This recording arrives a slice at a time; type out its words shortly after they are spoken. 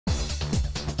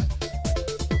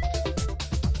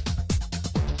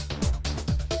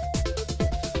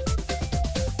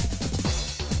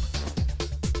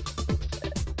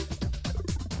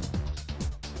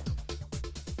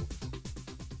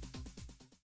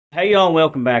Hey y'all,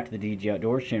 welcome back to the DG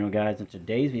Outdoors channel, guys. In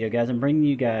today's video, guys, I'm bringing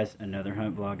you guys another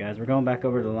hunt vlog, guys. We're going back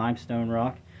over to the limestone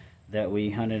rock that we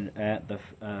hunted at the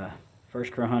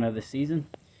first crow hunt of the season.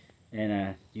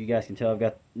 And you guys can tell I've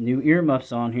got new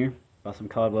earmuffs on here. Bought some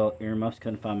Caldwell earmuffs,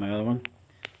 couldn't find my other one.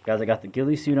 Guys, I got the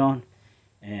ghillie suit on,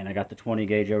 and I got the 20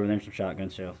 gauge over there and some shotgun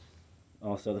shells.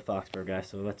 Also the Foxborough, guys.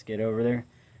 So let's get over there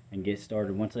and get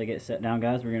started. Once I get set down,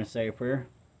 guys, we're going to say a prayer,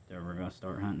 then we're going to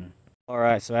start hunting.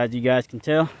 Alright, so as you guys can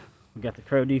tell, we got the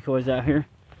crow decoys out here.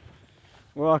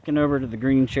 We're walking over to the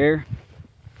green chair.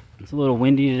 It's a little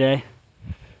windy today,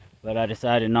 but I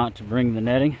decided not to bring the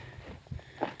netting.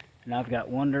 And I've got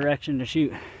one direction to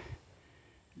shoot,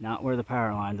 not where the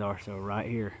power lines are, so right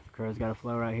here. If crow's got to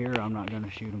flow right here, I'm not going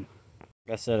to shoot them.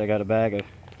 Like I said, I got a bag of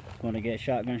 20 gauge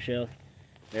shotgun shells.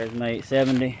 There's my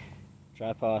 870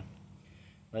 tripod.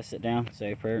 Let's sit down,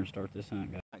 say a prayer, and start this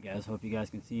hunt, guys. Alright, guys, hope you guys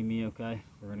can see me okay.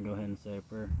 We're going to go ahead and say a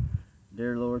prayer.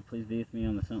 Dear Lord, please be with me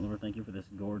on this hunt, Lord. Thank you for this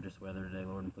gorgeous weather today,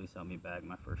 Lord, and please help me bag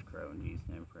my first crow. In Jesus'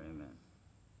 name, I pray, amen.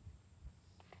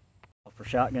 For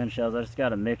shotgun shells, I just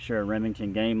got a mixture of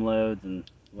Remington game loads and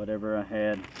whatever I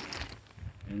had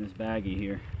in this baggie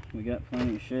here. We got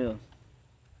plenty of shells.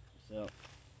 So,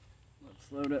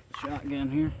 let's load up the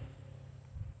shotgun here.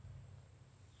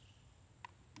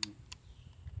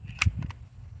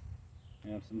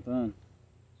 Have some fun.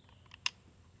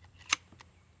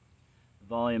 The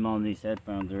volume on these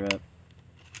headphones are up.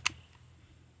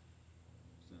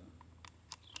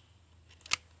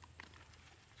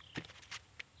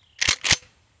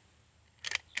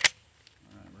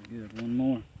 Good, one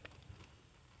more.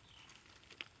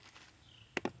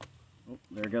 Oh,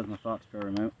 there goes my Foxborough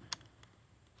remote.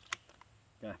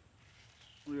 Okay,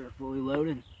 we are fully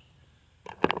loaded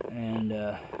and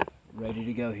ready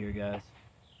to go here, guys.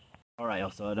 Alright,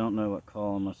 y'all, so I don't know what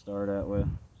call I'm going to start out with,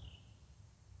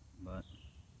 but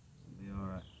it'll be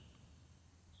alright.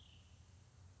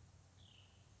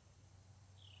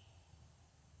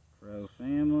 Crow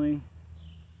family,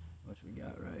 what we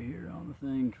got right here on the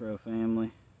thing, crow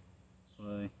family,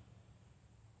 play.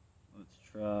 Let's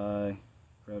try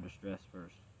crow distress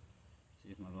first.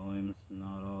 See if my volume's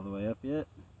not all the way up yet.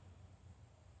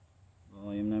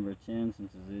 Volume number 10,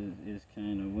 since it is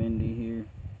kind of windy here.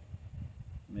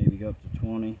 Maybe go up to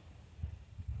 20.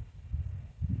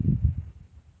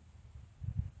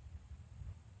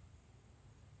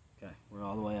 Okay, we're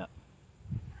all the way up.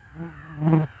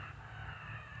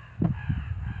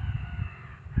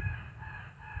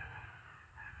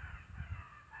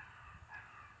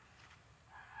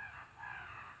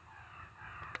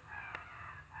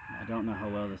 I don't know how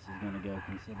well this is going to go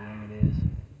considering it is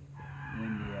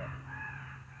windy up.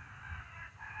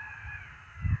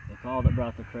 The call that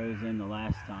brought the crows in the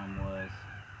last time was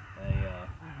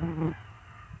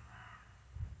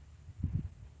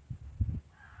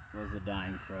a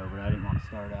dying crow, but I didn't want to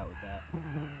start out with that.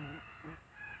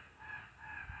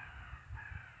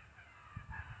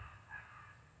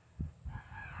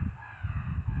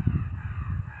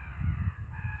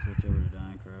 Switch over to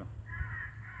dying crow.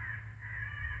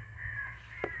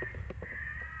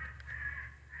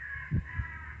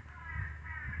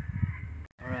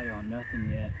 Alright, y'all, nothing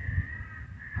yet.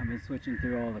 I've been switching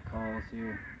through all the calls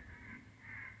here.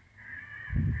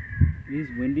 It is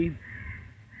windy,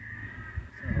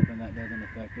 so hoping that doesn't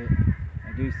affect it.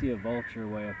 I do see a vulture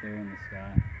way up there in the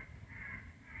sky.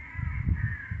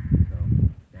 So,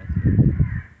 that's good.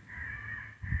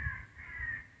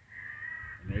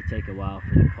 It may take a while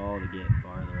for the call to get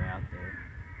farther out there.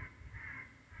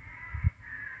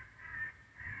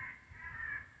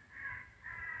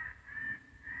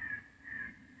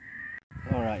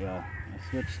 Alright, y'all, I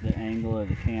switched the angle of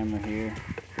the camera here.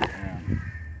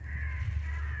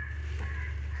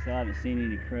 Still haven't seen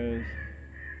any crows.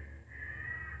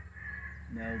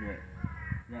 No, but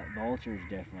that vulture is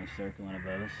definitely circling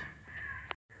above us.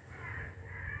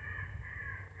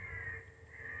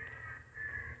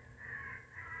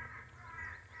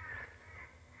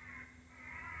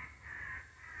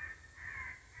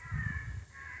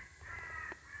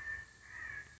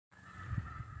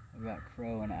 We've got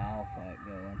crow and owl fight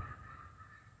going.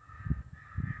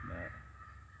 But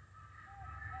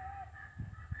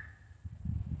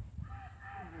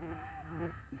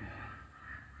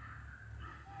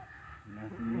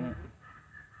nothing yet.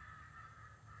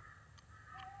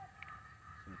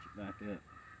 Switch it back up.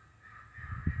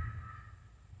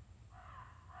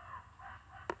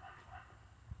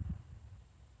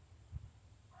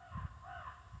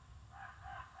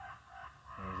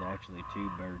 There's actually two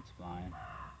birds flying.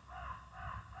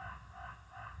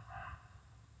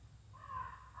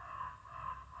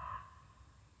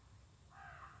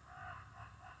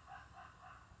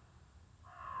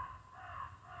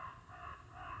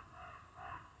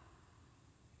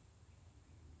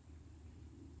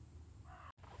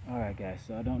 Alright guys,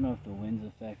 so I don't know if the wind's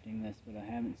affecting this, but I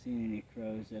haven't seen any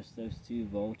crows, just those two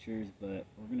vultures, but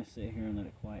we're going to sit here and let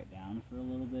it quiet down for a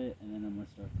little bit, and then I'm going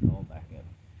to start the call back up.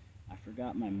 I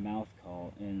forgot my mouth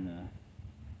call in the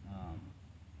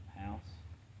house.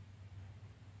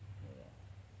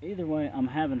 Either way, I'm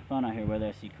having fun out here whether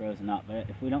I see crows or not, but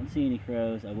if we don't see any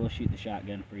crows, I will shoot the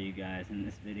shotgun for you guys in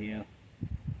this video.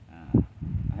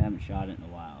 I haven't shot it in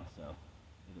a while, so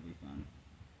it'll be fun.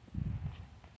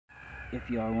 If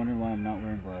you are wondering why I'm not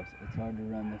wearing gloves, it's hard to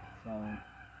run the phone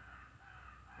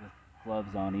with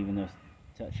gloves on, even those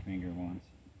touch finger ones.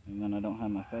 And then I don't have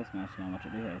my face mask on, which I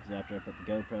do have, because after I put the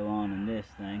GoPro on and this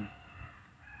thing,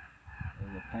 it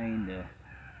was a pain to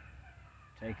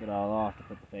take it all off to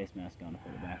put the face mask on to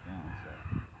put it back on.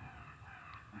 So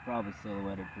I'm probably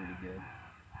silhouetted pretty good,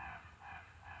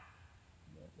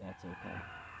 but that's okay.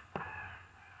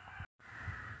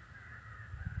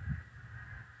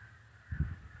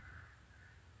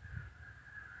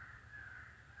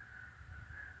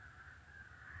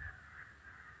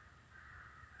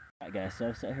 Alright guys, so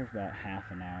I've sat here for about half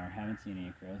an hour, haven't seen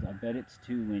any crows. I bet it's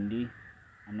too windy.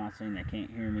 I'm not saying they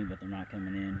can't hear me, but they're not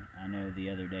coming in. I know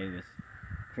the other day was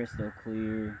crystal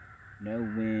clear, no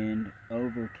wind,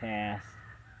 overcast.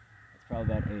 It's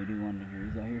probably about 81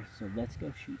 degrees out here, so let's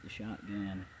go shoot the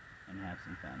shotgun and have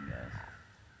some fun, guys.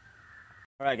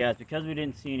 Alright guys, because we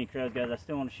didn't see any crows, guys, I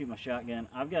still want to shoot my shotgun.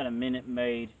 I've got a Minute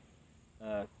Maid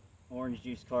orange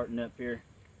juice carton up here,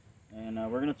 and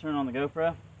we're going to turn on the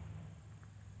GoPro.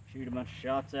 Shoot a bunch of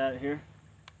shots at it here.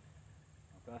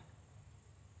 Okay.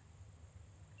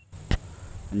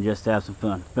 And just have some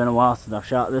fun. It's been a while since I've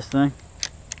shot this thing.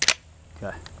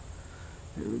 Okay.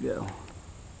 Here we go.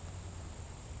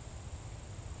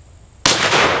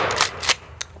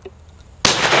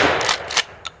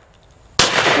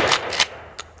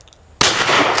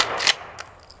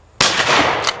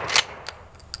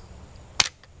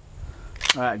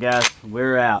 Alright guys,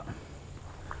 we're out.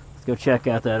 Let's go check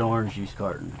out that orange juice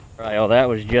carton. Alright, well that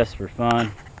was just for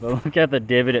fun. But look at the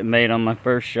divot it made on my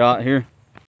first shot here.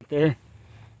 Right there.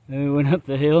 And we went up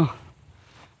the hill.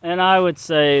 And I would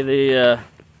say the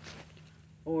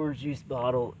orange juice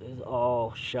bottle is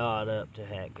all shot up to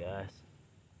heck, guys.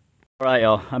 Alright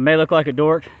y'all, I may look like a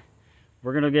dork.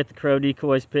 We're going to get the crow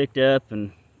decoys picked up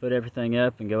and put everything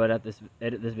up and go edit this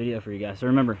video for you guys. So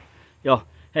remember, y'all,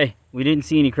 hey, we didn't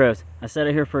see any crows. I sat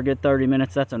out here for a good 30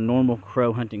 minutes. That's a normal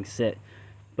crow hunting set.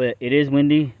 But it is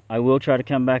windy. I will try to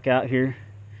come back out here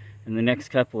in the next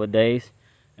couple of days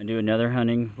and do another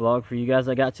hunting vlog for you guys.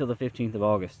 I got till the 15th of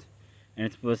August. And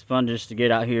it was fun just to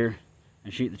get out here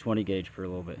and shoot the 20 gauge for a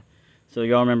little bit. So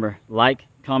y'all remember, like,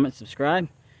 comment, subscribe.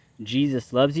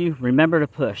 Jesus loves you. Remember to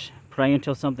push. Pray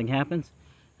until something happens.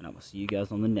 And I will see you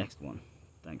guys on the next one.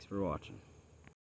 Thanks for watching.